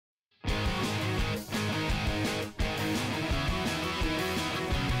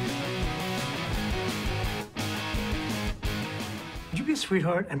be a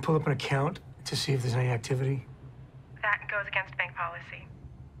sweetheart and pull up an account to see if there's any activity? That goes against bank policy.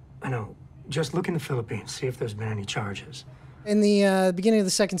 I know. Just look in the Philippines, see if there's been any charges. In the beginning of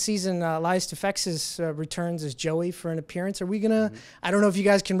the second season, Elias Toufexis returns as Joey for an appearance. Are we going to, I don't know if you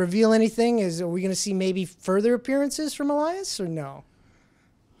guys can reveal anything. Are we going to see maybe further appearances from Elias or no?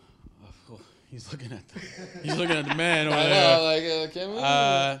 He's looking at the man over I there. know, like, can we?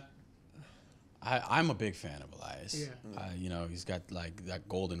 I'm a big fan of Elias. Yeah. You know, he's got like that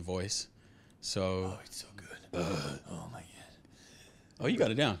golden voice. So. Oh, it's so good. Oh my god. Oh, you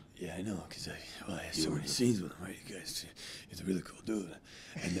got it down. Yeah, I know, because I had so many scenes with him, right? You guys, he's a really cool dude.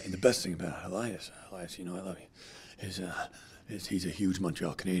 And the best thing about Elias, you know I love you, is he's a huge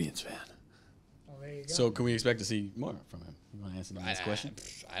Montreal Canadiens fan. Oh, there you go. So can we expect to see more from him? You want to answer the next question?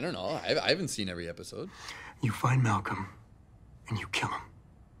 I don't know. I haven't seen every episode. You find Malcolm, and you kill him.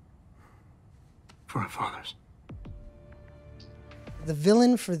 For our fathers. The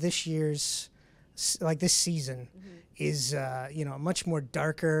villain for this year's, like this season, is you know, a much more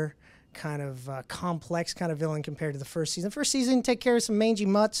darker, kind of complex kind of villain compared to the first season. First season, take care of some mangy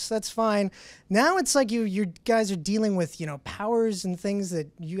mutts, that's fine. Now it's like you guys are dealing with, you know, powers and things that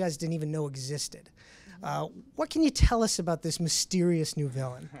you guys didn't even know existed. What can you tell us about this mysterious new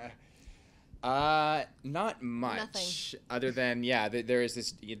villain? Not much. Nothing. Other than, yeah, there is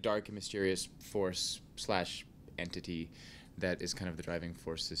this dark and mysterious force / entity that is kind of the driving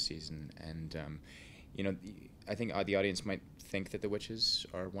force this season. And, you know, I think the audience might think that the witches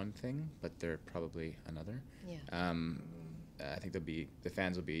are one thing, but they're probably another. Yeah. I think the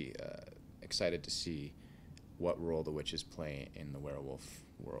fans will be excited to see what role the witches play in the werewolf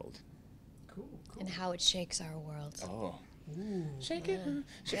world. Cool. And how it shakes our world. Oh. Ooh. Shake it.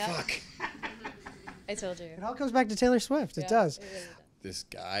 Yeah. Fuck. I told you. It all comes back to Taylor Swift. It does. It really does. This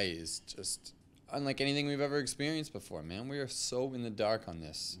guy is just unlike anything we've ever experienced before, man. We are so in the dark on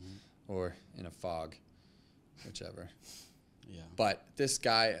this, or in a fog, whichever. Yeah. But this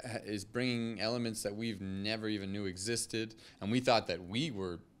guy is bringing elements that we've never even knew existed, and we thought that we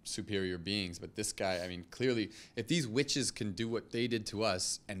were superior beings. But this guy, I mean, clearly, if these witches can do what they did to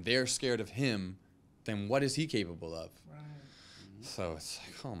us, and they're scared of him, then what is he capable of? Right. So it's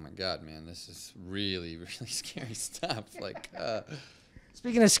like, oh my God, man, this is really, really scary stuff. Like,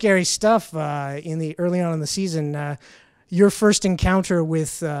 Speaking of scary stuff, early on in the season, your first encounter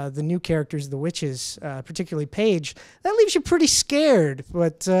with the new characters, the witches, particularly Paige, that leaves you pretty scared.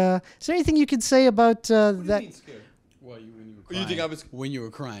 But is there anything you could say about that? What do you mean scared? Well, when you were You crying. think I was? When you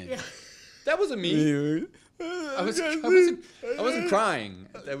were crying. Yeah. That wasn't me. I wasn't crying.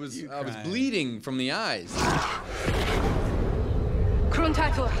 I was crying. bleeding from the eyes.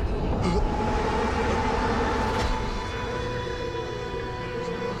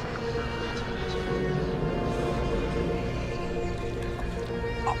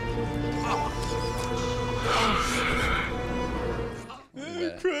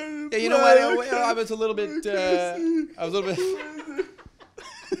 Yeah, you know what? I was a little bit.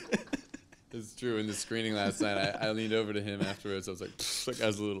 It's true. In the screening last night, I leaned over to him afterwards. I was like, "That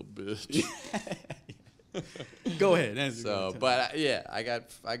guy's a little bitch." Go ahead. So, but yeah, I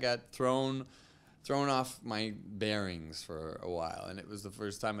got thrown off my bearings for a while, and it was the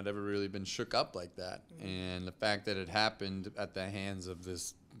first time I'd ever really been shook up like that. And the fact that it happened at the hands of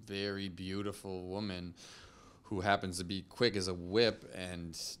this very beautiful woman who happens to be quick as a whip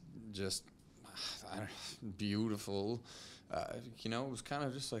and just beautiful, you know, it was kind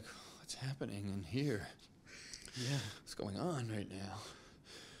of just like, what's happening in here? Yeah, what's going on right now?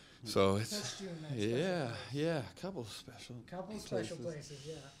 So it's yeah, a couple special Couple places. places,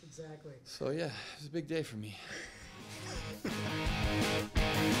 yeah, exactly. So yeah, it was a big day for me.